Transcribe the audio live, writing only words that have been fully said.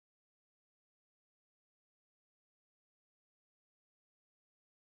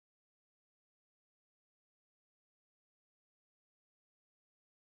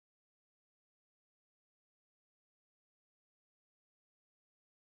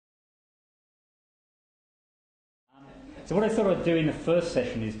So what I thought I'd do in the first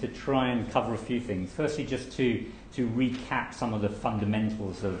session is to try and cover a few things. Firstly, just to recap some of the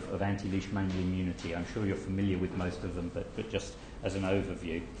fundamentals of anti-Leishmania immunity. I'm sure you're familiar with most of them, but just as an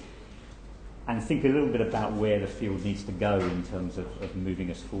overview. And think a little bit about where the field needs to go in terms of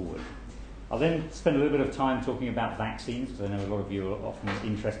moving us forward. I'll then spend a little bit of time talking about vaccines, because I know a lot of you are often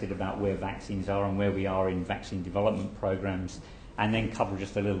interested about where vaccines are and where we are in vaccine development programs, and then cover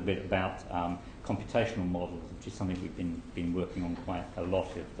just a little bit about computational models, which is something we've been working on quite a lot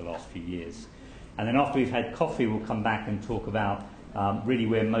over the last few years. And then after we've had coffee, we'll come back and talk about really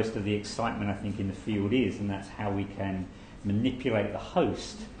where most of the excitement, I think, in the field is, and that's how we can manipulate the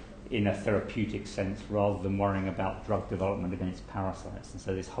host in a therapeutic sense rather than worrying about drug development against parasites. And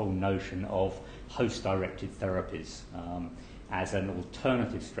so this whole notion of host-directed therapies as an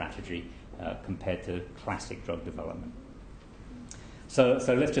alternative strategy compared to classic drug development. So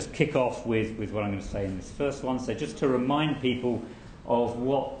let's just kick off with what I'm going to say in this first one. So just to remind people of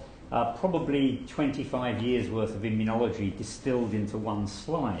what probably 25 years worth of immunology distilled into one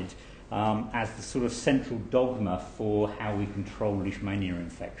slide as the sort of central dogma for how we control Leishmania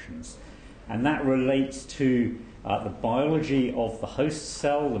infections. And that relates to the biology of the host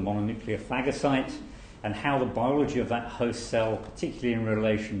cell, the mononuclear phagocyte, and how the biology of that host cell, particularly in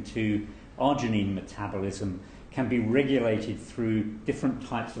relation to arginine metabolism, can be regulated through different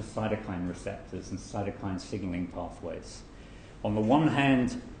types of cytokine receptors and cytokine signaling pathways. On the one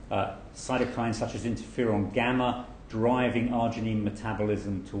hand, cytokines such as interferon gamma driving arginine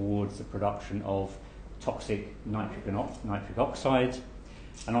metabolism towards the production of toxic nitric oxide,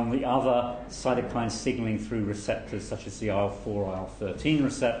 and on the other, cytokine signaling through receptors such as the IL-4, IL-13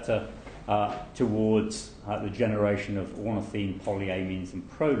 receptor towards the generation of ornithine, polyamines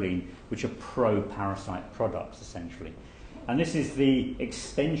and proline, which are pro-parasite products essentially. And this is the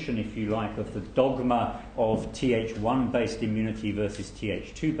extension, if you like, of the dogma of Th1-based immunity versus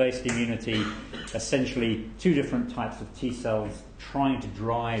Th2-based immunity, essentially two different types of T cells trying to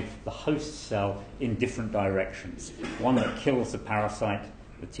drive the host cell in different directions. One that kills the parasite,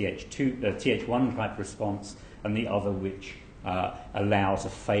 the Th1 type response, and the other which allows a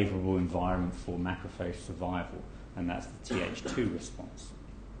favourable environment for macrophage survival, and that's the Th2 response.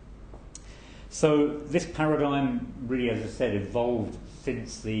 So this paradigm really, as I said, evolved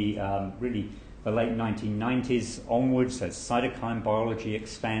since the late 1990s onwards as cytokine biology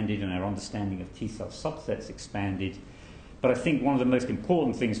expanded and our understanding of T cell subsets expanded. But I think one of the most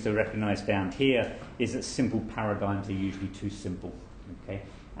important things to recognise down here is that simple paradigms are usually too simple. Okay?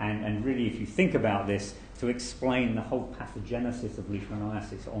 And really, if you think about this, to explain the whole pathogenesis of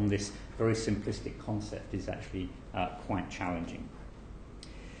leishmaniasis on this very simplistic concept is actually quite challenging.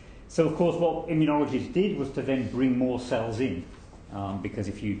 So, of course, what immunologists did was to then bring more cells in, because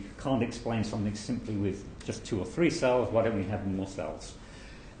if you can't explain something simply with just 2 or 3 cells, why don't we have more cells?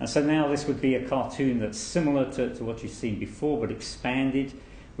 And so now this would be a cartoon that's similar to what you've seen before, but expanded.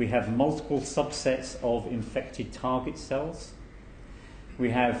 We have multiple subsets of infected target cells. We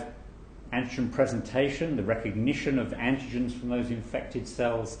have antigen presentation, the recognition of antigens from those infected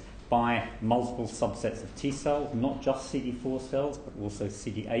cells by multiple subsets of T cells, not just CD4 cells, but also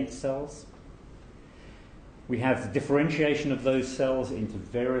CD8 cells. We have the differentiation of those cells into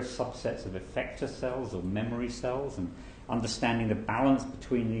various subsets of effector cells or memory cells, and understanding the balance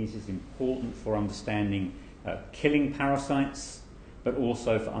between these is important for understanding killing parasites, but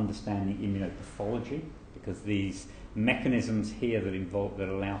also for understanding immunopathology, because these mechanisms here that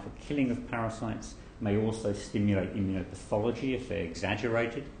allow for killing of parasites may also stimulate immunopathology if they're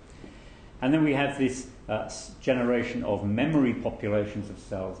exaggerated. And then we have this generation of memory populations of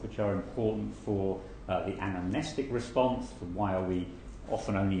cells, which are important for the anamnestic response, for why are we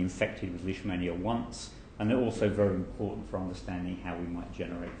often only infected with Leishmania once, and they're also very important for understanding how we might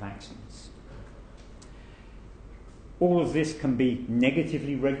generate vaccines. All of this can be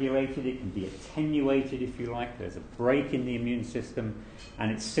negatively regulated, it can be attenuated if you like. There's a break in the immune system,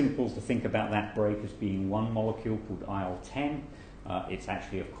 and it's simple to think about that break as being one molecule called IL-10. It's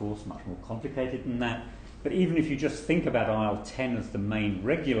actually, of course, much more complicated than that. But even if you just think about IL-10 as the main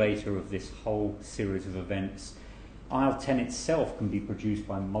regulator of this whole series of events, IL-10 itself can be produced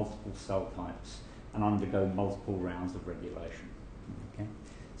by multiple cell types and undergo multiple rounds of regulation. Okay?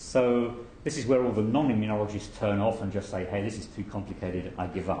 So this is where all the non-immunologists turn off and just say, hey, this is too complicated, I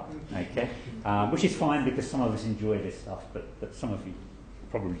give up. Okay? Which is fine because some of us enjoy this stuff, but some of you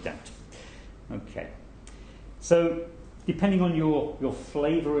probably don't. Okay. So depending on your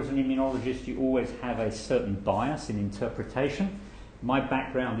flavour as an immunologist, you always have a certain bias in interpretation. My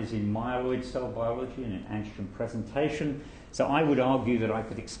background is in myeloid cell biology and in antigen presentation, So I would argue that I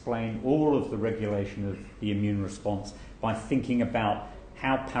could explain all of the regulation of the immune response by thinking about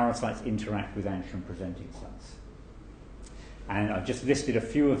how parasites interact with antigen-presenting cells. And I've just listed a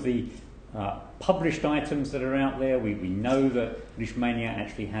few of the published items that are out there. We know that Leishmania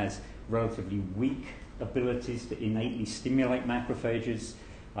actually has relatively weak abilities to innately stimulate macrophages.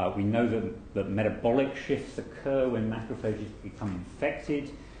 We know that metabolic shifts occur when macrophages become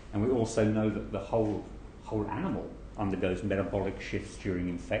infected, and we also know that the whole animal undergoes metabolic shifts during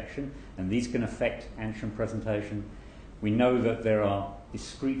infection, and these can affect antigen presentation. We know that there are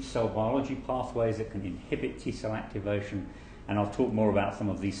discrete cell biology pathways that can inhibit T cell activation, and I'll talk more about some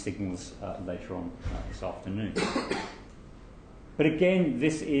of these signals later on this afternoon. But again,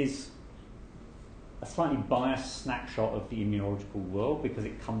 this is a slightly biased snapshot of the immunological world because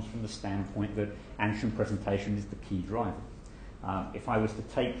it comes from the standpoint that antigen presentation is the key driver. If I was to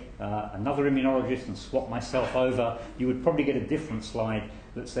take another immunologist and swap myself over, you would probably get a different slide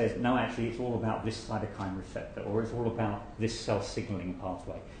that says, no, actually, it's all about this cytokine receptor, or it's all about this cell signaling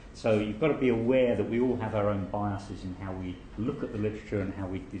pathway. So you've got to be aware that we all have our own biases in how we look at the literature and how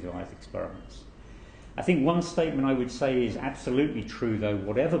we devise experiments. I think one statement I would say is absolutely true, though,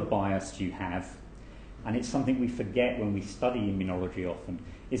 whatever bias you have, and it's something we forget when we study immunology often,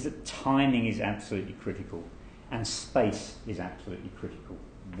 is that timing is absolutely critical. And space is absolutely critical.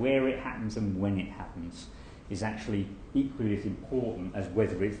 Where it happens and when it happens is actually equally as important as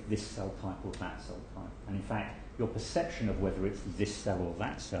whether it's this cell type or that cell type. And in fact, your perception of whether it's this cell or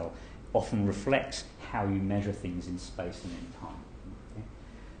that cell often reflects how you measure things in space and in time. Okay?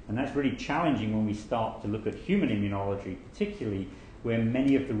 And that's really challenging when we start to look at human immunology, particularly where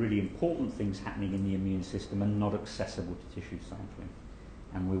many of the really important things happening in the immune system are not accessible to tissue sampling.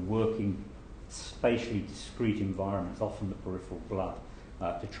 And we're working spatially discrete environments, often the peripheral blood,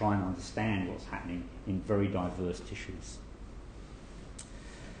 to try and understand what's happening in very diverse tissues.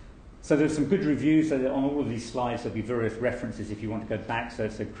 So there's some good reviews on all of these slides. There'll be various references if you want to go back. So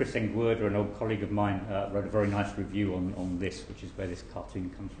Chris Engwerder, an old colleague of mine, wrote a very nice review on this, which is where this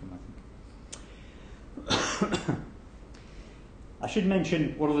cartoon comes from, I think. I should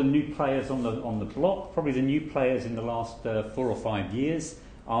mention what are the new players on the block. Probably the new players in the last 4 or 5 years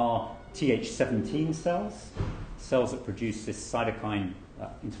are Th17 cells that produce this cytokine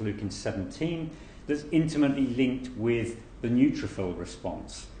interleukin 17 that's intimately linked with the neutrophil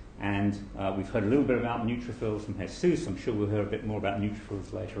response. And we've heard a little bit about neutrophils from Jesus. I'm sure we'll hear a bit more about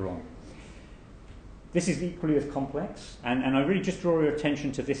neutrophils later on. This is equally as complex, and I really just draw your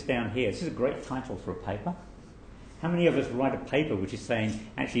attention to this down here. This is a great title for a paper. How many of us write a paper which is saying,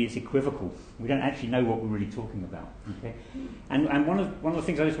 actually, it's equivocal? We don't actually know what we're really talking about. Okay? And one of the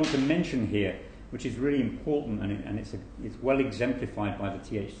things I just want to mention here, which is really important, and it's well exemplified by the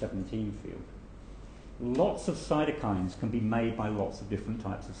Th17 field. Lots of cytokines can be made by lots of different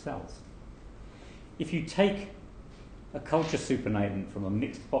types of cells. If you take a culture supernatant from a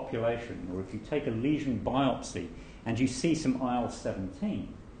mixed population, or if you take a lesion biopsy and you see some IL-17,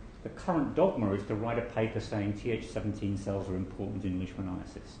 the current dogma is to write a paper saying Th17 cells are important in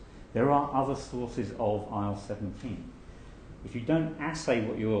leishmaniasis. There are other sources of IL-17. If you don't assay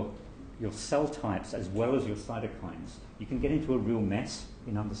what your cell types as well as your cytokines, you can get into a real mess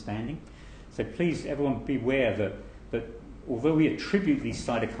in understanding. So please, everyone, beware that although we attribute these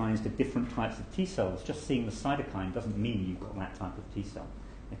cytokines to different types of T cells, just seeing the cytokine doesn't mean you've got that type of T cell.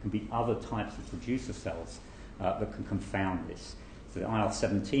 There can be other types of producer cells that can confound this. So the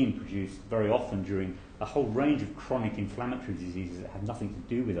IL-17 produced very often during a whole range of chronic inflammatory diseases that have nothing to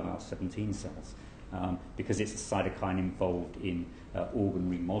do with IL-17 cells because it's a cytokine involved in organ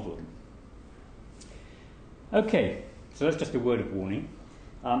remodeling. Okay, so that's just a word of warning.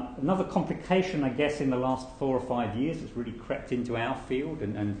 Another complication, I guess, in the last 4 or 5 years that's really crept into our field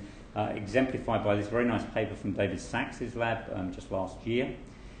and exemplified by this very nice paper from David Sachs's lab just last year,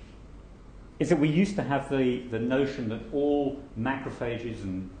 is that we used to have the notion that all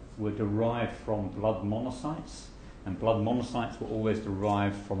macrophages were derived from blood monocytes, and blood monocytes were always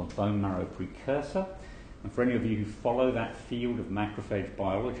derived from a bone marrow precursor. And for any of you who follow that field of macrophage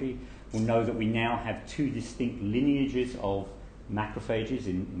biology will know that we now have 2 distinct lineages of macrophages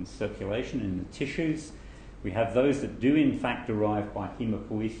in circulation in the tissues. We have those that do in fact derive by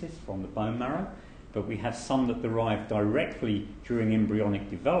hemopoiesis from the bone marrow, but we have some that derive directly during embryonic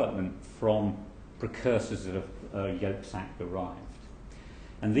development from precursors that are yolk sac derived.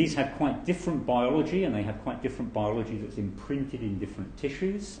 And these have quite different biology, and they have quite different biology that's imprinted in different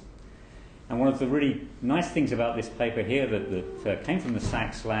tissues. And one of the really nice things about this paper here that came from the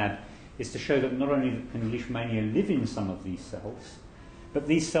Sachs lab is to show that not only can Leishmania live in some of these cells, but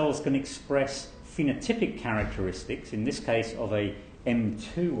these cells can express phenotypic characteristics, in this case of a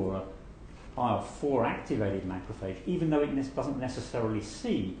M2 or a IL-4 activated macrophage, even though it doesn't necessarily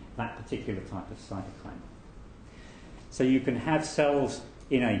see that particular type of cytokine. So you can have cells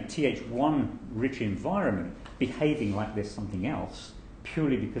in a Th1 rich environment behaving like there's something else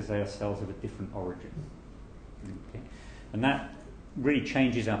purely because they are cells of a different origin. Okay? And that really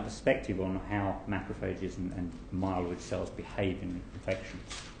changes our perspective on how macrophages and myeloid cells behave in infections.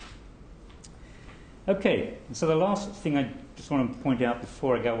 Okay, so the last thing I just want to point out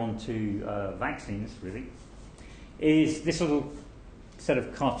before I go on to vaccines, really, is this little set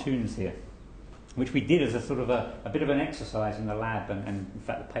of cartoons here, which we did as a sort of a bit of an exercise in the lab, and in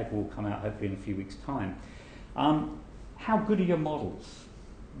fact the paper will come out hopefully in a few weeks' time. How good are your models?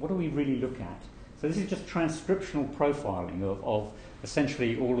 What do we really look at? So this is just transcriptional profiling of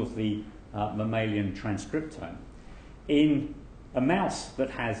essentially all of the mammalian transcriptome in a mouse that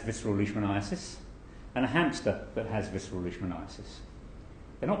has visceral leishmaniasis and a hamster that has visceral leishmaniasis.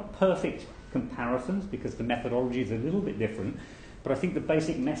 They're not perfect comparisons because the methodology is a little bit different, but I think the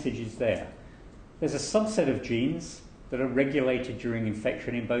basic message is there. There's a subset of genes that are regulated during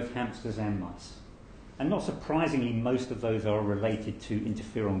infection in both hamsters and mice. And not surprisingly, most of those are related to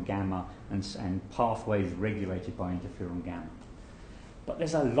interferon gamma and pathways regulated by interferon gamma. But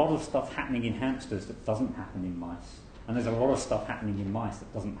there's a lot of stuff happening in hamsters that doesn't happen in mice. And there's a lot of stuff happening in mice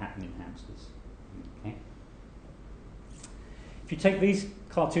that doesn't happen in hamsters. Okay? If you take these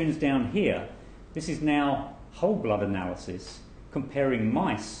cartoons down here, this is now whole blood analysis comparing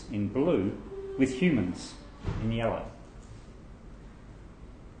mice in blue with humans in yellow.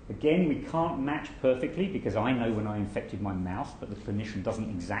 Again, we can't match perfectly because I know when I infected my mouse, but the clinician doesn't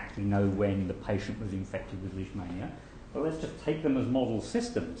exactly know when the patient was infected with Leishmania. But let's just take them as model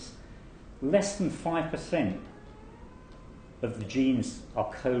systems. Less than 5% of the genes are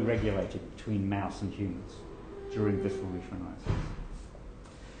co-regulated between mouse and humans during visceral leishmaniasis.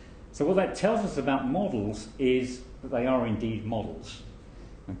 So what that tells us about models is that they are indeed models.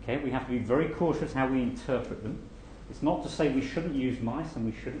 Okay, we have to be very cautious how we interpret them. It's not to say we shouldn't use mice and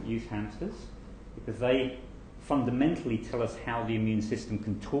we shouldn't use hamsters, because they fundamentally tell us how the immune system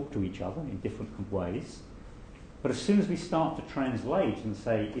can talk to each other in different ways. But as soon as we start to translate and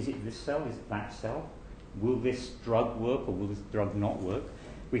say, is it this cell, is it that cell? Will this drug work or will this drug not work?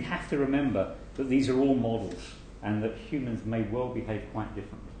 We have to remember that these are all models and that humans may well behave quite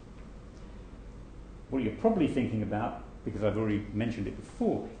differently. What you're probably thinking about, because I've already mentioned it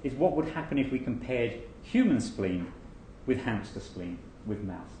before, is what would happen if we compared human spleen with hamster spleen, with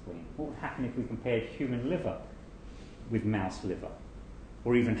mouse spleen? What would happen if we compared human liver with mouse liver?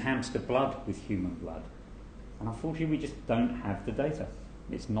 Or even hamster blood with human blood? And unfortunately, we just don't have the data.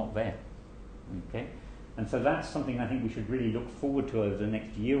 It's not there. Okay? And so that's something I think we should really look forward to over the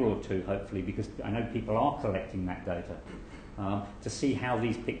next year or two, hopefully, because I know people are collecting that data to see how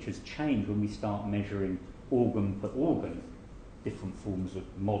these pictures change when we start measuring organ per organ different forms of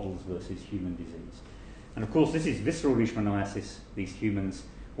models versus human disease. And of course, this is visceral leishmaniasis, these humans.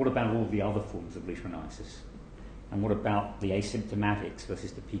 What about all the other forms of leishmaniasis? And what about the asymptomatics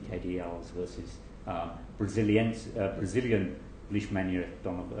versus the PKDLs versus Brazilian Leishmania,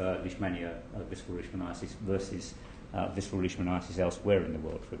 visceral leishmaniasis versus visceral leishmaniasis elsewhere in the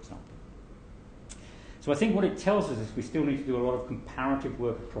world, for example. So I think what it tells us is we still need to do a lot of comparative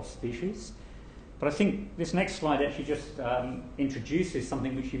work across species. But I think this next slide actually just introduces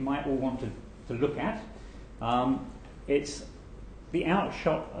something which you might all want to look at. It's the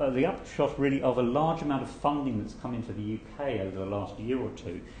upshot really of a large amount of funding that's come into the UK over the last year or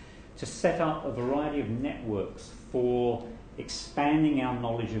two to set up a variety of networks for expanding our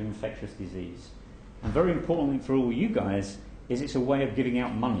knowledge of infectious disease. And very importantly for all you guys is it's a way of giving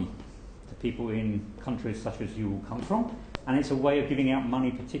out money to people in countries such as you all come from, and it's a way of giving out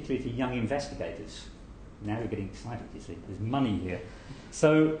money particularly to young investigators. Now you're getting excited, you see. There's money here.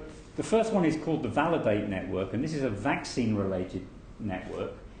 So the first one is called the Validate Network, and this is a vaccine-related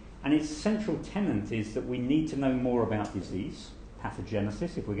network. And its central tenet is that we need to know more about disease,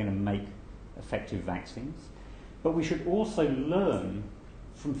 pathogenesis, if we're going to make effective vaccines. But we should also learn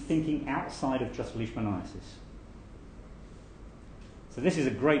from thinking outside of just leishmaniasis. So this is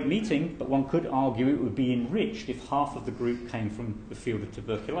a great meeting, but one could argue it would be enriched if half of the group came from the field of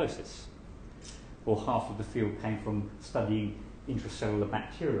tuberculosis, or half of the field came from studying intracellular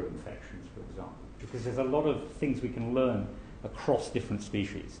bacterial infections, for example, because there's a lot of things we can learn across different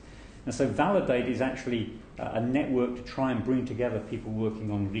species. And so Validate is actually a network to try and bring together people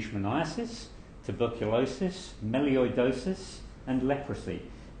working on leishmaniasis, tuberculosis, melioidosis, and leprosy,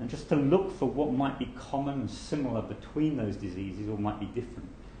 and just to look for what might be common and similar between those diseases or might be different.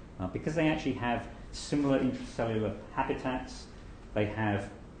 because they actually have similar intracellular habitats. They have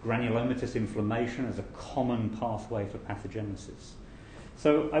granulomatous inflammation as a common pathway for pathogenesis.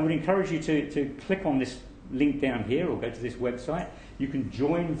 So I would encourage you to click on this link down here or go to this website. You can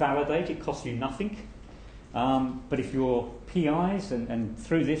join Validate, it costs you nothing. But if you're PIs, and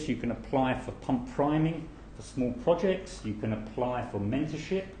through this you can apply for pump priming for small projects, you can apply for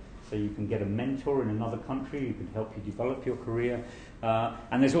mentorship, so you can get a mentor in another country who can help you develop your career.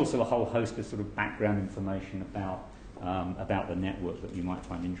 And there's also a whole host of sort of background information about the network that you might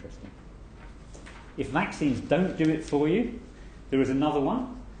find interesting. If vaccines don't do it for you, there is another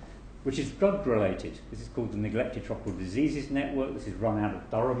one, which is drug-related. This is called the Neglected Tropical Diseases Network. This is run out of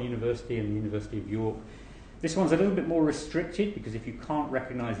Durham University and the University of York. This one's a little bit more restricted because if you can't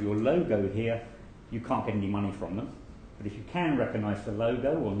recognise your logo here, you can't get any money from them. But if you can recognise the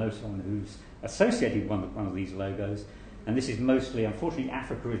logo or know someone who's associated with one of these logos, and this is mostly, unfortunately,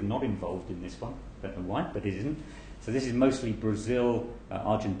 Africa is not involved in this one. I don't know why, but it isn't. So this is mostly Brazil,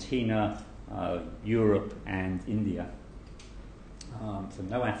 Argentina, Europe, and India. So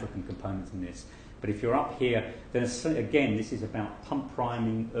no African components in this. But if you're up here, then again, this is about pump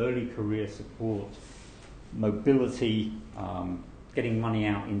priming, early career support, mobility, getting money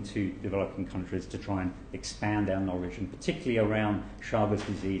out into developing countries to try and expand our knowledge, and particularly around Chagas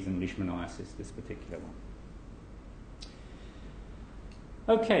disease and Leishmaniasis, this particular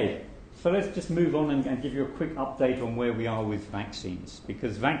one. Okay, so let's just move on and give you a quick update on where we are with vaccines,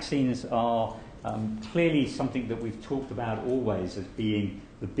 because vaccines are clearly something that we've talked about always as being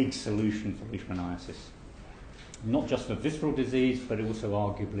the big solution for Leishmaniasis. Not just for visceral disease, but also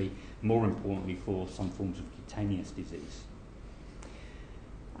arguably more importantly for some forms of cutaneous disease.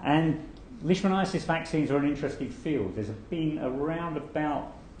 And Leishmaniasis vaccines are an interesting field. There's been around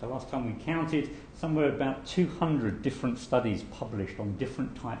about, the last time we counted, somewhere about 200 different studies published on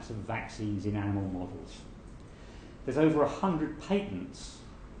different types of vaccines in animal models. There's over 100 patents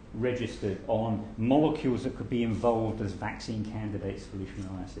registered on molecules that could be involved as vaccine candidates for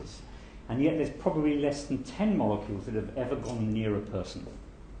Leishmaniasis. And yet there's probably less than 10 molecules that have ever gone near a person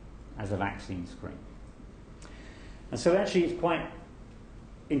as a vaccine screen. And so actually it's quite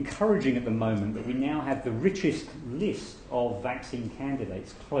encouraging at the moment that we now have the richest list of vaccine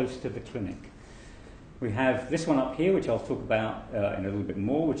candidates close to the clinic. We have this one up here, which I'll talk about in a little bit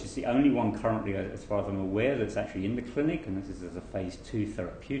more, which is the only one currently, as far as I'm aware, that's actually in the clinic, and this is as a phase 2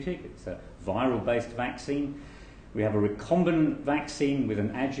 therapeutic. It's a viral-based vaccine. We have a recombinant vaccine with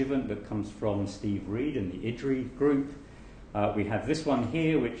an adjuvant that comes from Steve Reed and the ICGEB group. We have this one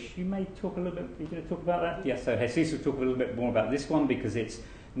here, which you may talk a little bit, are you going to talk about that? Yes, so Jesus will talk a little bit more about this one because it's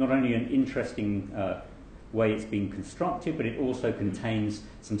not only an interesting way it's been constructed, but it also contains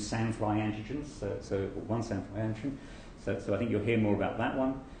some sandfly antigens, so one sandfly antigen. So I think you'll hear more about that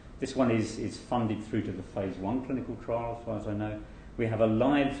one. This one is funded through to the phase 1 clinical trial, as far as I know. We have a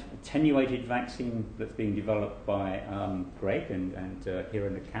live attenuated vaccine that's being developed by Greg and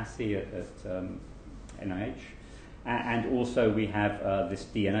Hira Nakasi at NIH. And also we have this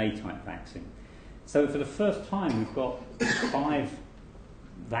DNA type vaccine. So for the first time we've got 5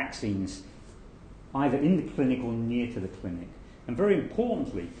 vaccines either in the clinic or near to the clinic. And very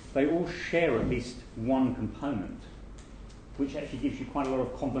importantly, they all share at least one component, which actually gives you quite a lot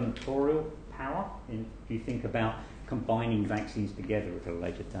of combinatorial power if you think about combining vaccines together at a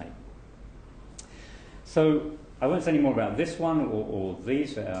later date. So I won't say any more about this one or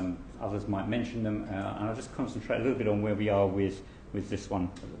these, others might mention them, and I'll just concentrate a little bit on where we are with this one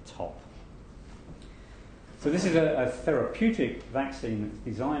at the top. So this is a therapeutic vaccine that's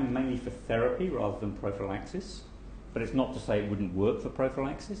designed mainly for therapy rather than prophylaxis, but it's not to say it wouldn't work for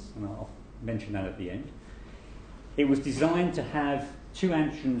prophylaxis, and I'll mention that at the end. It was designed to have 2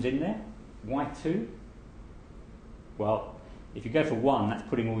 antigens in there. Why 2? Well, if you go for 1, that's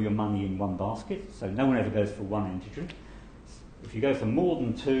putting all your money in one basket, so no one ever goes for 1 antigen. If you go for more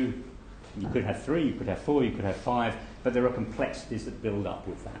than 2, you could have 3, you could have 4, you could have 5, but there are complexities that build up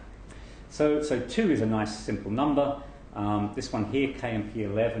with that. So 2 is a nice simple number. This one here,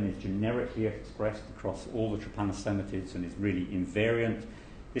 KMP11, is generically expressed across all the trypanosomatids and is really invariant.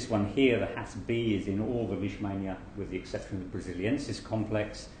 This one here, the HAS-B, is in all the Leishmania with the exception of the Brasiliensis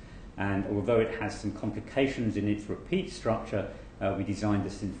complex. And although it has some complications in its repeat structure, we designed a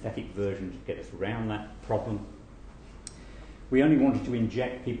synthetic version to get us around that problem. We only wanted to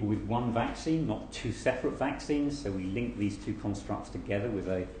inject people with 1 vaccine, not 2 separate vaccines, so we linked these 2 constructs together with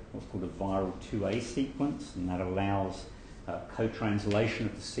what's called a viral 2A sequence, and that allows co-translation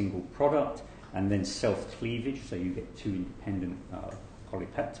of the single product and then self-cleavage, so you get 2 independent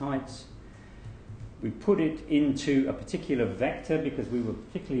polypeptides. We put it into a particular vector because we were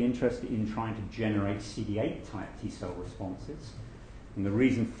particularly interested in trying to generate CD8 type T cell responses. And the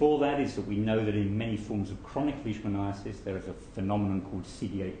reason for that is that we know that in many forms of chronic leishmaniasis there is a phenomenon called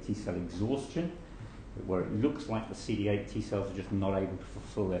CD8 T cell exhaustion, where it looks like the CD8 T cells are just not able to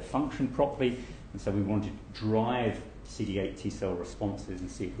fulfill their function properly. And so we wanted to drive CD8 T cell responses and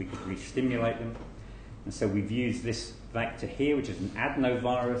see if we could re-stimulate them. And so we've used this vector here, which is an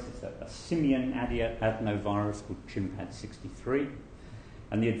adenovirus. It's a simian adenovirus called ChIMPAD63.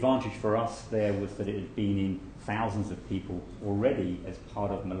 And the advantage for us there was that it had been in thousands of people already as part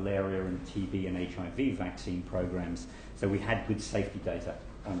of malaria and TB and HIV vaccine programs. So we had good safety data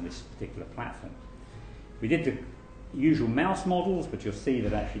on this particular platform. We did the usual mouse models, but you'll see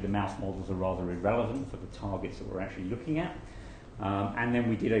that actually the mouse models are rather irrelevant for the targets that we're actually looking at. And then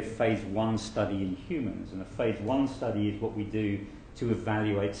we did a phase 1 study in humans. And a phase 1 study is what we do to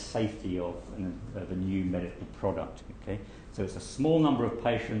evaluate safety of a new medical product. Okay? So it's a small number of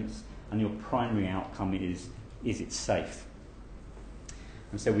patients, and your primary outcome is it safe?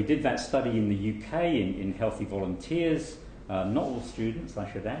 And so we did that study in the UK in healthy volunteers, not all students,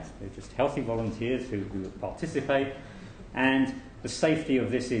 I should add. They're just healthy volunteers who participate. And the safety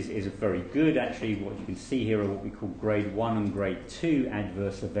of this is very good. Actually, what you can see here are what we call grade 1 and grade 2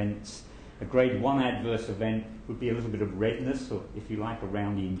 adverse events. A grade 1 adverse event would be a little bit of redness, or if you like,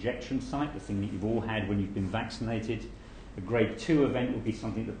 around the injection site, the thing that you've all had when you've been vaccinated. A grade 2 event would be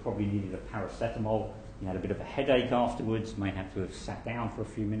something that probably needed a paracetamol. You had a bit of a headache afterwards, may have to have sat down for a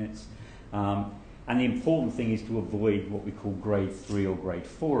few minutes. And the important thing is to avoid what we call grade 3 or grade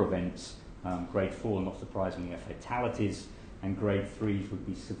 4 events. Grade 4, not surprisingly, are fatalities, and grade 3s would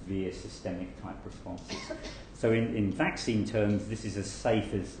be severe systemic type responses. So in vaccine terms, this is as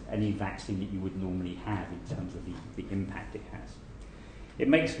safe as any vaccine that you would normally have in terms of the impact it has. It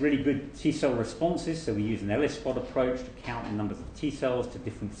makes really good T cell responses, so we use an ELISpot approach to count the numbers of T cells to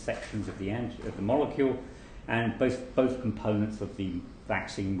different sections of the molecule, and both components of the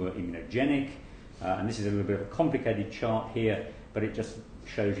vaccine were immunogenic. And this is a little bit of a complicated chart here, but it just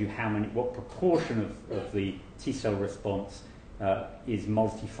shows you what proportion of the T cell response is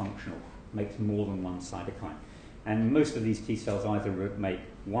multifunctional, makes more than one cytokine. And most of these T cells either make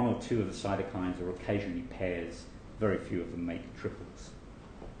one or two of the cytokines or occasionally pairs. Very few of them make triples.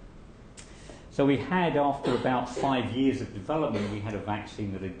 So we had, after about 5 years of development, we had a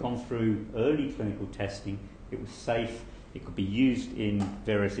vaccine that had gone through early clinical testing. It was safe. It could be used in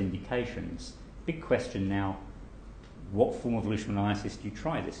various indications. Big question now, what form of leishmaniasis do you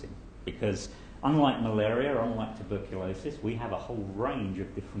try this in? Because unlike malaria, unlike tuberculosis, we have a whole range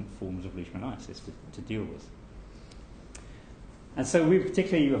of different forms of leishmaniasis to deal with. And so we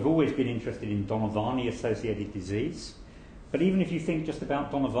particularly have always been interested in Donovani-associated disease. But even if you think just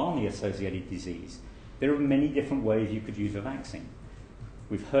about Donovani-associated disease, there are many different ways you could use a vaccine.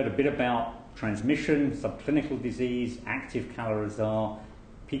 We've heard a bit about transmission, subclinical disease, active Kala-Azar,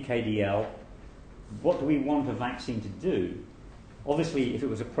 PKDL. What do we want a vaccine to do? Obviously, if it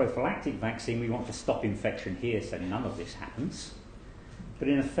was a prophylactic vaccine, we want to stop infection here so none of this happens. But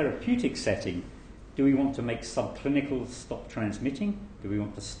in a therapeutic setting, do we want to make subclinicals stop transmitting? Do we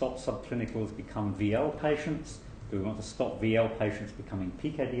want to stop subclinicals become VL patients? Do we want to stop VL patients becoming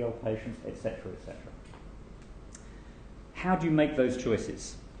PKDL patients, etc., etc.? How do you make those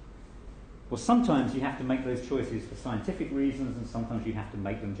choices? Well, sometimes you have to make those choices for scientific reasons, and sometimes you have to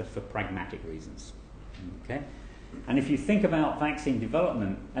make them just for pragmatic reasons. Okay? And if you think about vaccine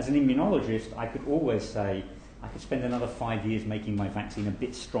development, as an immunologist, I could always say, I could spend another 5 years making my vaccine a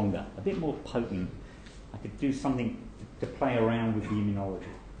bit stronger, a bit more potent. I could do something to play around with the immunology.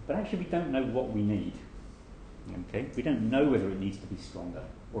 But actually, we don't know what we need. Okay? We don't know whether it needs to be stronger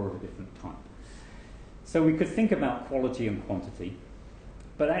or of a different type. So we could think about quality and quantity,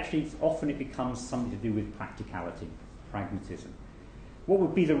 but actually often it becomes something to do with practicality, pragmatism. What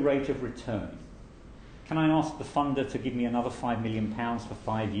would be the rate of return? Can I ask the funder to give me another £5 million for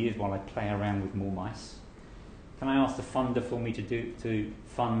 5 years while I play around with more mice? Can I ask the funder for me to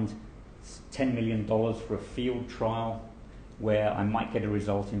fund $10 million for a field trial where I might get a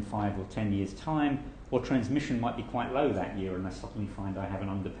result in 5 or 10 years' time, or transmission might be quite low that year and I suddenly find I have an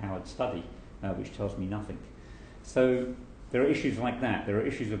underpowered study which tells me nothing? So there are issues like that. There are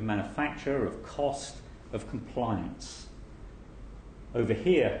issues of manufacture, of cost, of compliance. Over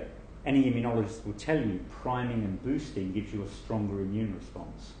here, any immunologist will tell you priming and boosting gives you a stronger immune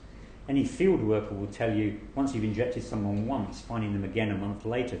response. Any field worker will tell you once you've injected someone once, finding them again a month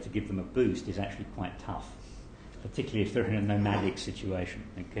later to give them a boost is actually quite tough, particularly if they're in a nomadic situation.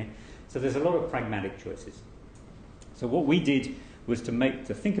 Okay? So there's a lot of pragmatic choices. So what we did was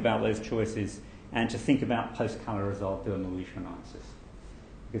to think about those choices and to think about post-calorizal dermal leishmaniasis.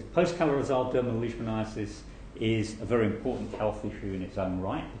 Because post-calorizal dermal leishmaniasis is a very important health issue in its own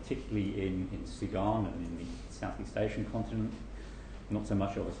right, particularly in Sudan and in the Southeast Asian continent, not so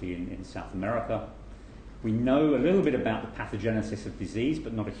much obviously in South America. We know a little bit about the pathogenesis of disease,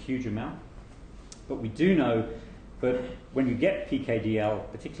 but not a huge amount. But we do know that when you get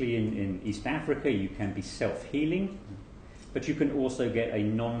PKDL, particularly in East Africa, you can be self-healing, but you can also get a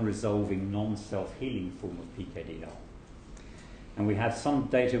non-resolving, non-self-healing form of PKDL. And we have some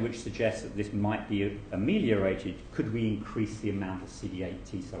data which suggests that this might be ameliorated could we increase the amount of CD8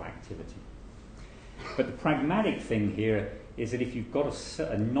 T cell activity. But the pragmatic thing here is that if you've got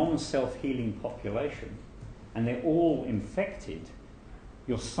a non-self-healing population and they're all infected,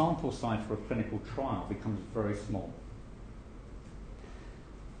 your sample size for a clinical trial becomes very small.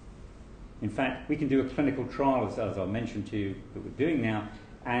 In fact, we can do a clinical trial, as I mentioned to you, that we're doing now,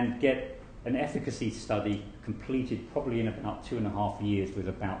 and get an efficacy study completed probably in about 2.5 years with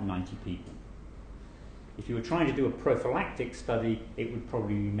about 90 people. If you were trying to do a prophylactic study, it would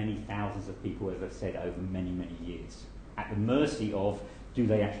probably be many thousands of people, as I've said, over many, many years, at the mercy of, do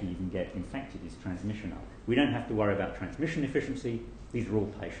they actually even get infected? Is transmission up? We don't have to worry about transmission efficiency. These are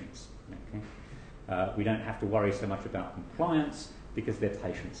all patients. Okay? We don't have to worry so much about compliance because they're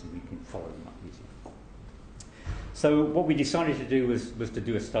patients and we can follow them up easily. So what we decided to do was to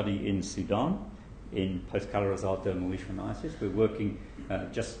do a study in Sudan in post-calorizal dermal leishmaniasis. We're working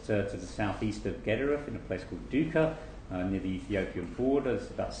just to the southeast of Gedaref in a place called Duka, near the Ethiopian border. It's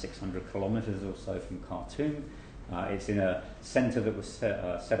about 600 kilometers or so from Khartoum. It's in a centre that was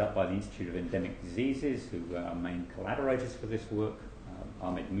set up by the Institute of Endemic Diseases, who are our main collaborators for this work,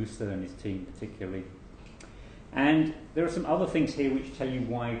 Ahmed Musa and his team particularly. And there are some other things here which tell you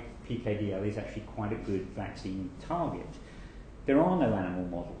why PKDL is actually quite a good vaccine target. There are no animal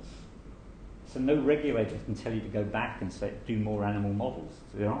models. So no regulator can tell you to go back and say, do more animal models.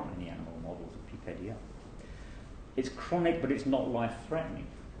 So there aren't any animal models of PKDL. It's chronic, but it's not life-threatening.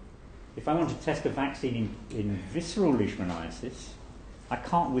 If I want to test a vaccine in visceral leishmaniasis, I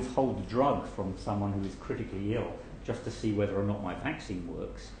can't withhold the drug from someone who is critically ill just to see whether or not my vaccine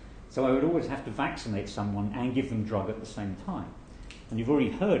works. So I would always have to vaccinate someone and give them drug at the same time. And you've already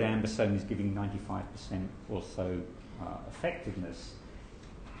heard Ambisome is giving 95% or so effectiveness.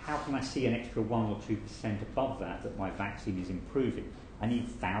 How can I see an extra 1 or 2% above that my vaccine is improving? I need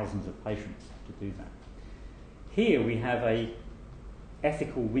thousands of patients to do that. Here we have a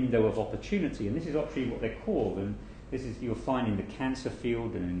ethical window of opportunity, and this is actually what they're called, and this is you'll find in the cancer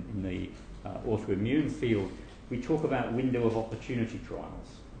field and in the autoimmune field, we talk about window of opportunity trials.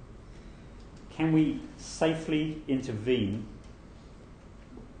 Can we safely intervene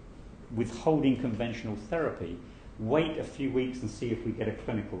withholding conventional therapy, wait a few weeks and see if we get a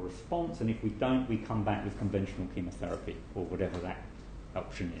clinical response, and if we don't, we come back with conventional chemotherapy or whatever that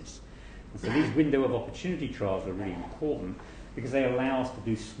option is. And so these window of opportunity trials are really important because they allow us to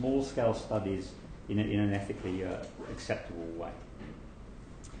do small-scale studies in an ethically acceptable way.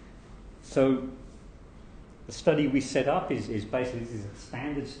 So the study we set up is basically this is a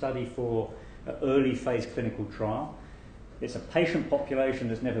standard study for an early phase clinical trial. It's a patient population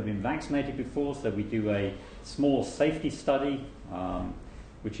that's never been vaccinated before, so we do a small safety study,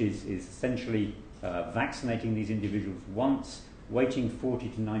 which is essentially vaccinating these individuals once, waiting 40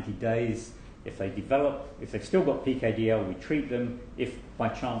 to 90 days. If they've still got PKDL, we treat them. If by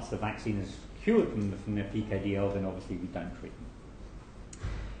chance the vaccine has cured them from their PKDL, then obviously we don't treat them.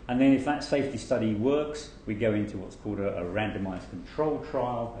 And then if that safety study works, we go into what's called a randomized control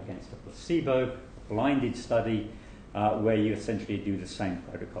trial against a placebo, a blinded study, where you essentially do the same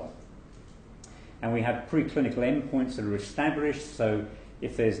protocol. And we have preclinical endpoints that are established, so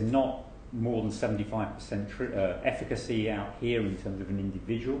if there's not more than 75% efficacy out here in terms of an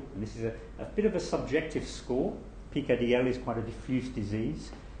individual, and this is a bit of a subjective score. PKDL is quite a diffuse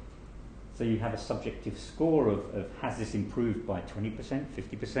disease, so you have a subjective score of has this improved by 20%,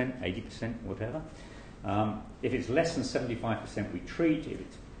 50%, 80%, whatever. If it's less than 75%, we treat.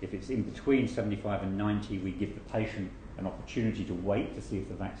 If it's in between 75 and 90, we give the patient an opportunity to wait to see if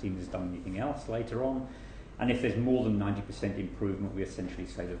the vaccine has done anything else later on. And if there's more than 90% improvement, we essentially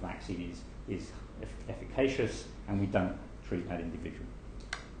say the vaccine is efficacious and we don't treat that individual.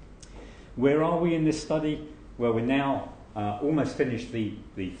 Where are we in this study? Well, we're now almost finished the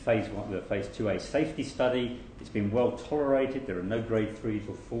phase 2A safety study. It's been well tolerated. There are no grade 3s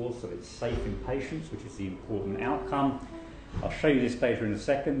or 4s, so it's safe in patients, which is the important outcome. I'll show you this data in a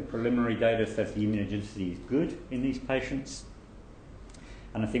second. Preliminary data says the immunogenicity is good in these patients.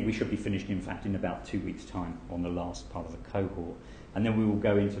 And I think we should be finished, in fact, in about 2 weeks' time on the last part of the cohort. And then we will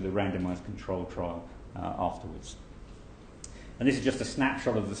go into the randomised control trial afterwards. And this is just a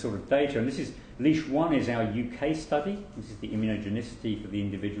snapshot of the sort of data. And this is, Leash 1 is our UK study. This is the immunogenicity for the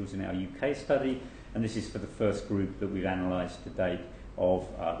individuals in our UK study. And this is for the first group that we've analysed to date of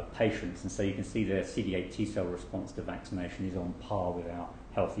the patients. And so you can see their CD8 T-cell response to vaccination is on par with our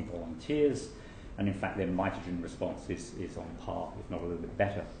healthy volunteers. And in fact, their mitogen response is on par, if not a little bit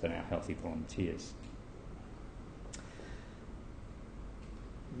better, than our healthy volunteers.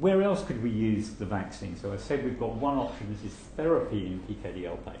 Where else could we use the vaccine? So I said we've got one option, this is therapy in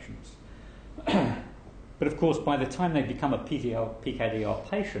PKDL patients. But of course, by the time they become a PKDL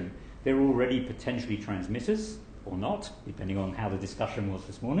patient, they're already potentially transmitters, or not, depending on how the discussion was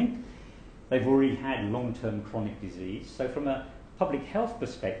this morning. They've already had long-term chronic disease. So from a public health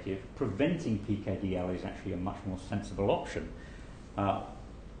perspective, preventing PKDL is actually a much more sensible option.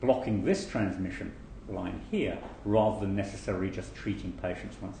 Blocking this transmission line here, rather than necessarily just treating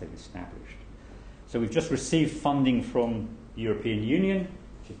patients once they've established. So we've just received funding from the European Union,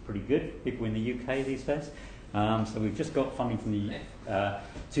 which is pretty good, people in the UK these days. So we've just got funding from the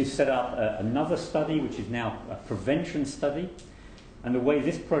to set up another study, which is now a prevention study. And the way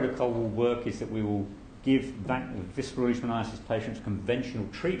this protocol will work is that we will give visceral leishmaniasis patients conventional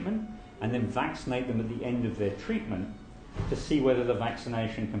treatment and then vaccinate them at the end of their treatment to see whether the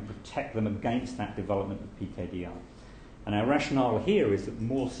vaccination can protect them against that development of PKDL. And our rationale here is that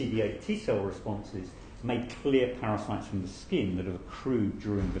more CD8 T-cell responses may clear parasites from the skin that have accrued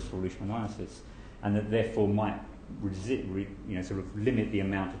during visceral leishmaniasis, and that therefore might sort of limit the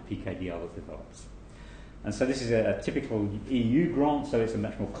amount of PKDL that develops. And so this is a typical EU grant, so it's a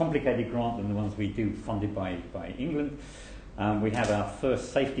much more complicated grant than the ones we do funded by England. We have our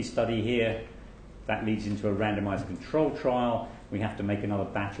first safety study here. That leads into a randomised control trial. We have to make another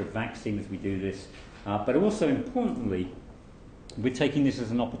batch of vaccine as we do this. But also importantly, we're taking this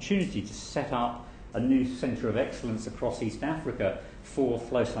as an opportunity to set up a new centre of excellence across East Africa for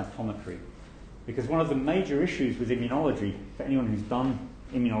flow cytometry. Because one of the major issues with immunology, for anyone who's done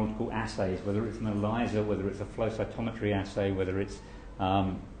immunological assays, whether it's an ELISA, whether it's a flow cytometry assay, whether it's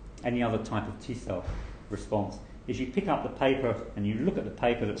any other type of T-cell response, is you pick up the paper and you look at the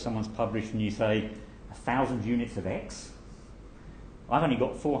paper that someone's published and you say, 1,000 units of X? I've only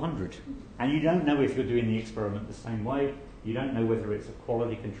got 400. And you don't know if you're doing the experiment the same way. You don't know whether it's a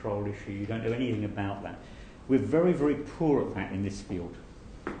quality control issue. You don't know anything about that. We're very, very poor at that in this field.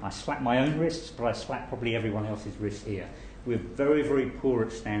 I slap my own wrists, but I slap probably everyone else's wrists here. We're very, very poor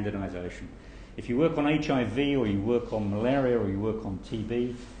at standardization. If you work on HIV or you work on malaria or you work on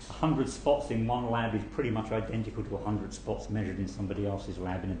TB, 100 spots in one lab is pretty much identical to 100 spots measured in somebody else's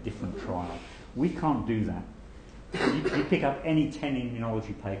lab in a different trial. We can't do that. You pick up any 10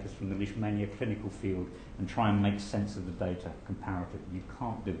 immunology papers from the Leishmania clinical field and try and make sense of the data comparatively. You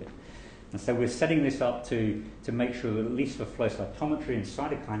can't do it. And so we're setting this up to make sure that at least for flow cytometry and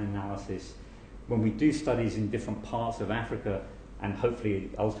cytokine analysis, when we do studies in different parts of Africa and hopefully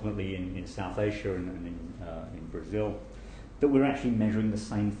ultimately in South Asia and in Brazil, that we're actually measuring the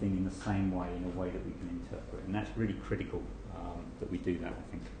same thing in the same way, in a way that we can interpret. And that's really critical that we do that,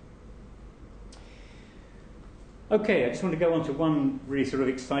 I think. Okay, I just want to go on to one really sort of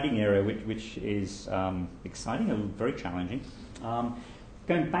exciting area, which is exciting and very challenging.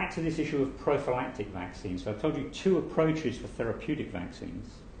 Going back to this issue of prophylactic vaccines, so I told you two approaches for therapeutic vaccines.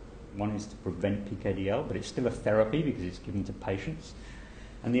 One is to prevent PKDL, but it's still a therapy because it's given to patients.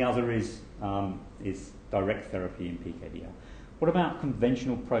 And the other is direct therapy in PKDL. What about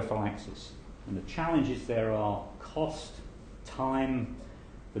conventional prophylaxis? And the challenges there are cost, time,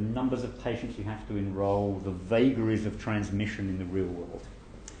 the numbers of patients you have to enroll, the vagaries of transmission in the real world.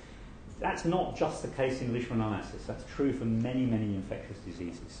 That's not just the case in leishmaniasis. That's true for many, many infectious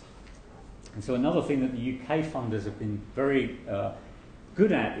diseases. And so another thing that the UK funders have been very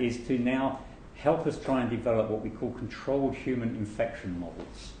good at is to now help us try and develop what we call controlled human infection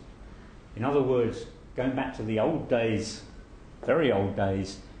models. In other words, going back to the old days, very old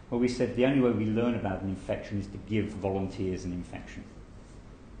days, where we said the only way we learn about an infection is to give volunteers an infection.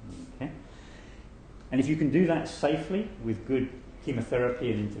 Okay? And if you can do that safely with good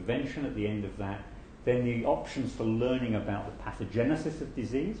chemotherapy and intervention at the end of that, then the options for learning about the pathogenesis of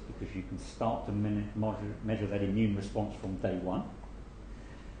disease, because you can start to measure that immune response from day one.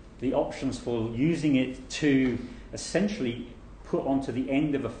 The options for using it to essentially put onto the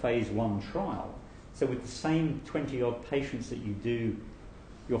end of a phase 1 trial. So with the same 20-odd patients that you do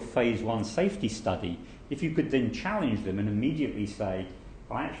your phase 1 safety study, if you could then challenge them and immediately say,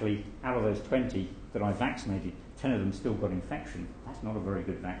 well, actually, out of those 20 that I vaccinated, 10 of them still got infection, that's not a very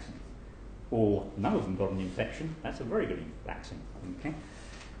good vaccine. Or none of them got an infection, that's a very good vaccine. Okay?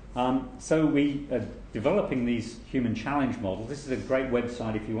 So we are developing these human challenge models. This is a great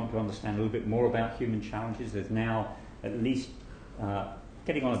website if you want to understand a little bit more about human challenges. There's now at least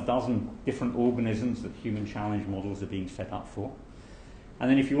getting on a dozen different organisms that human challenge models are being set up for. And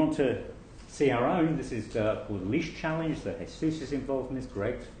then if you want to see our own, this is called the Leash Challenge. So Jesus is involved in this,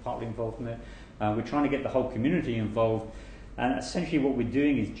 Greg's partly involved in it. We're trying to get the whole community involved. And essentially what we're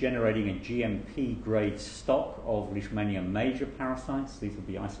doing is generating a GMP grade stock of Leishmania major parasites. These will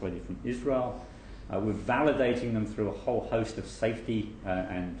be isolated from Israel. We're validating them through a whole host of safety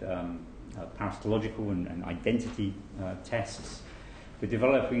and parasitological and identity tests. We're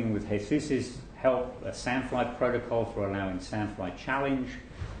developing, with Jesus's help, a sandfly protocol for allowing sandfly challenge.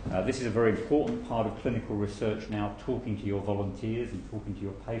 This is a very important part of clinical research now, talking to your volunteers and talking to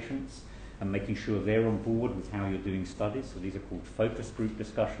your patients and making sure they're on board with how you're doing studies. So these are called focus group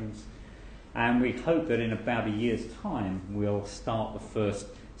discussions. And we hope that in about a year's time, we'll start the first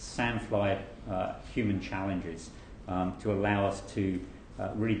sandfly human challenges to allow us to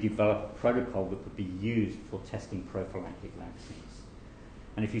really develop a protocol that could be used for testing prophylactic vaccines.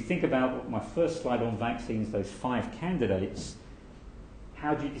 And if you think about my first slide on vaccines, those 5 candidates,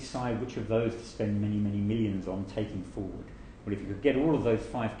 how do you decide which of those to spend many, many millions on taking forward? Well, if you could get all of those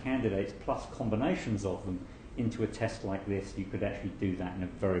 5 candidates plus combinations of them into a test like this, you could actually do that in a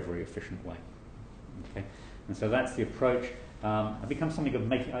very, very efficient way. Okay? And so that's the approach. I've become something of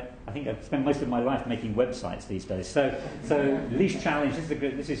making, I think I've spent most of my life making websites these days. So Leash Challenge,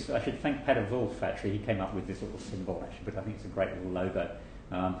 this is, I should thank Peter Wolf actually, he came up with this little symbol actually, but I think it's a great little logo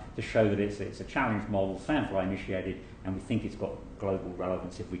to show that it's a challenge model, sandfly initiated, and we think it's got global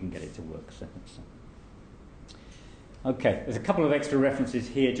relevance if we can get it to work. Okay, there's a couple of extra references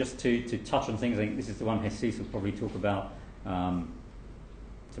here just to touch on things. I think this is the one Jesus will probably talk about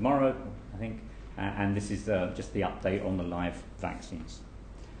tomorrow, I think. And this is just the update on the live vaccines.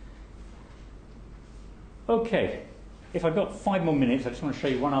 Okay, if I've got 5 more minutes, I just want to show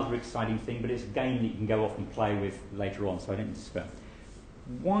you one other exciting thing, but it's a game that you can go off and play with later on, so I don't need to spare.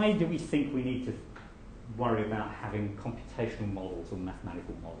 Why do we think we need to worry about having computational models or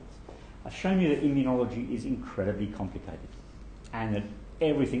mathematical models? I've shown you that immunology is incredibly complicated and that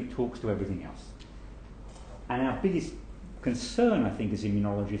everything talks to everything else. And our biggest concern, I think, as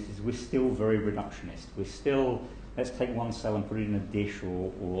immunologists is we're still very reductionist. We're still, let's take one cell and put it in a dish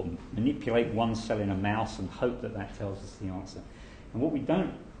or manipulate one cell in a mouse and hope that that tells us the answer. And what we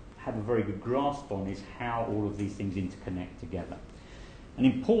don't have a very good grasp on is how all of these things interconnect together. And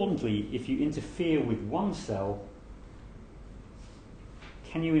importantly, if you interfere with one cell,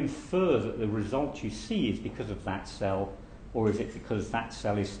 can you infer that the result you see is because of that cell, or is it because that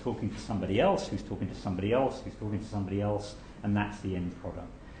cell is talking to somebody else, who's talking to somebody else, who's talking to somebody else, and that's the end product?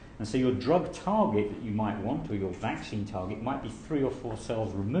 And so your drug target that you might want, or your vaccine target, might be 3 or 4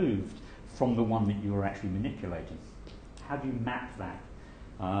 cells removed from the one that you are actually manipulating. How do you map that?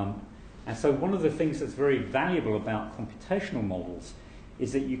 And so one of the things that's very valuable about computational models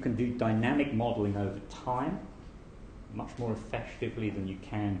is that you can do dynamic modeling over time, much more effectively than you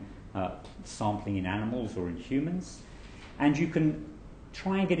can sampling in animals or in humans. And you can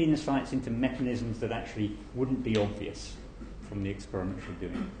try and get insights into mechanisms that actually wouldn't be obvious from the experiments you're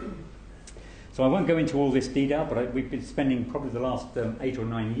doing. So I won't go into all this detail, but we've been spending probably the last 8 or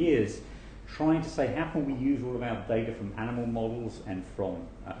 9 years trying to say how can we use all of our data from animal models and from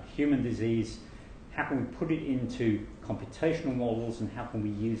human disease, how can we put it into computational models, and how can we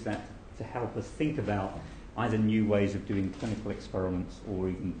use that to help us think about either new ways of doing clinical experiments or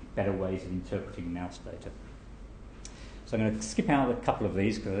even better ways of interpreting mouse data. So I'm going to skip out a couple of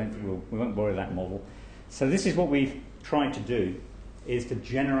these because I don't think we won't borrow that model. So this is what we've tried to do, is to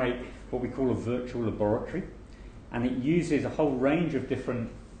generate what we call a virtual laboratory, and it uses a whole range of different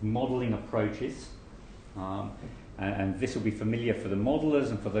modeling approaches. And this will be familiar for the modelers,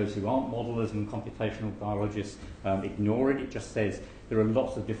 and for those who aren't modelers and computational biologists, ignore it. It just says there are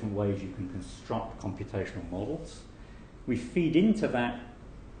lots of different ways you can construct computational models. We feed into that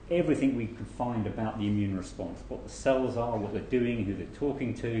everything we can find about the immune response, what the cells are, what they're doing, who they're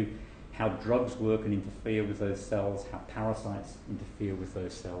talking to, how drugs work and interfere with those cells, how parasites interfere with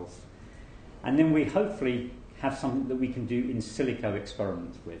those cells. And then we hopefully have something that we can do in silico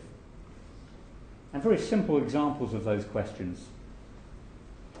experiments with. And very simple examples of those questions.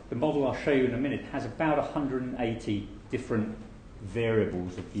 The model I'll show you in a minute has about 180 different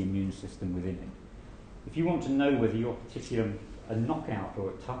variables of the immune system within it. If you want to know whether your particular a knockout or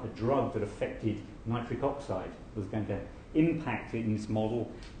a drug that affected nitric oxide was going to impact in this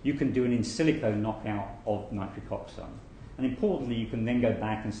model, you can do an in silico knockout of nitric oxide. And importantly, you can then go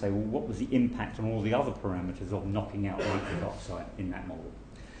back and say, well, what was the impact on all the other parameters of knocking out nitric oxide in that model?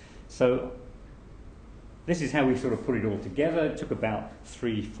 So this is how we sort of put it all together. It took about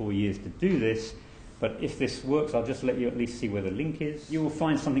 3-4 years to do this. But if this works, I'll just let you at least see where the link is. You will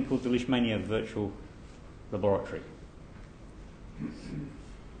find something called the Leishmania Virtual Laboratory.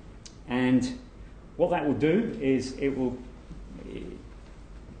 And what that will do is it will, if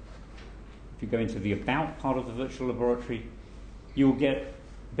you go into the About part of the virtual laboratory, you will get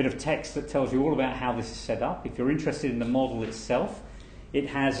a bit of text that tells you all about how this is set up. If you're interested in the model itself, it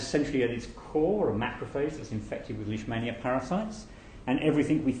has essentially at its core a macrophage that's infected with Leishmania parasites, and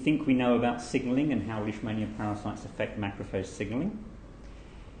everything we think we know about signaling and how Leishmania parasites affect macrophage signaling.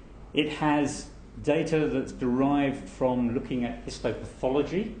 It has data that's derived from looking at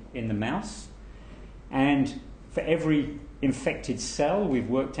histopathology in the mouse, and for every infected cell we've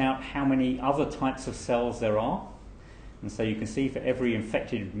worked out how many other types of cells there are. And so you can see for every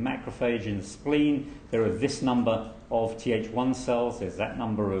infected macrophage in the spleen, there are this number of Th1 cells, there's that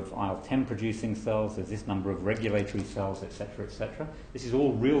number of IL-10 producing cells, there's this number of regulatory cells, etc., etc. This is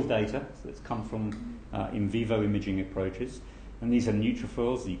all real data that's come from in vivo imaging approaches. And these are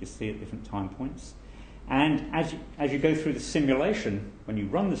neutrophils that you can see at different time points. And as you go through the simulation, when you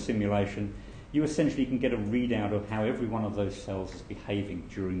run the simulation, you essentially can get a readout of how every one of those cells is behaving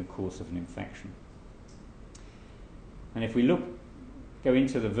during the course of an infection. And if we go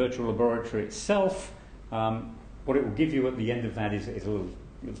into the virtual laboratory itself, what it will give you at the end of that is it'll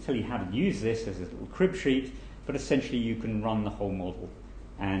tell you how to use this as a little crib sheet, but essentially you can run the whole model.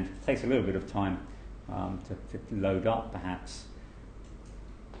 And it takes a little bit of time to load up, perhaps.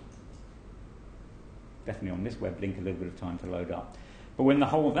 Definitely on this web link, a little bit of time to load up. But when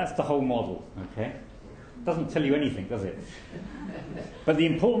that's the whole model, okay? Doesn't tell you anything, does it? But the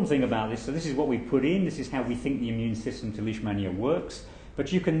important thing about this, so this is what we put in, this is how we think the immune system to Leishmania works,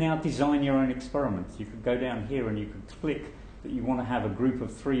 but you can now design your own experiments. You could go down here and you could click that you want to have a group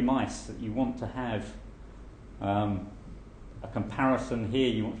of 3 mice, that you want to have a comparison here,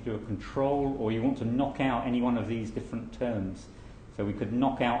 you want to do a control, or you want to knock out any one of these different terms. So we could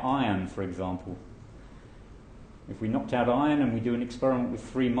knock out iron, for example. If we knocked out iron and we do an experiment with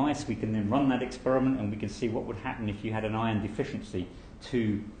 3 mice, we can then run that experiment and we can see what would happen if you had an iron deficiency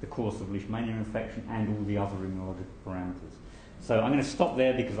to the course of Leishmania infection and all the other immunological parameters. So I'm going to stop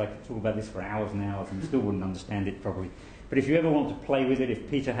there because I could talk about this for hours and hours and you still wouldn't understand it probably. But if you ever want to play with it, if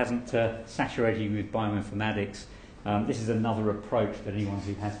Peter hasn't saturated you with bioinformatics, this is another approach that anyone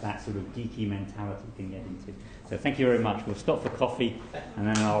who has that sort of geeky mentality can get into. So thank you very much. We'll stop for coffee and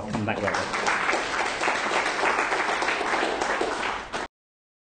then I'll come back later.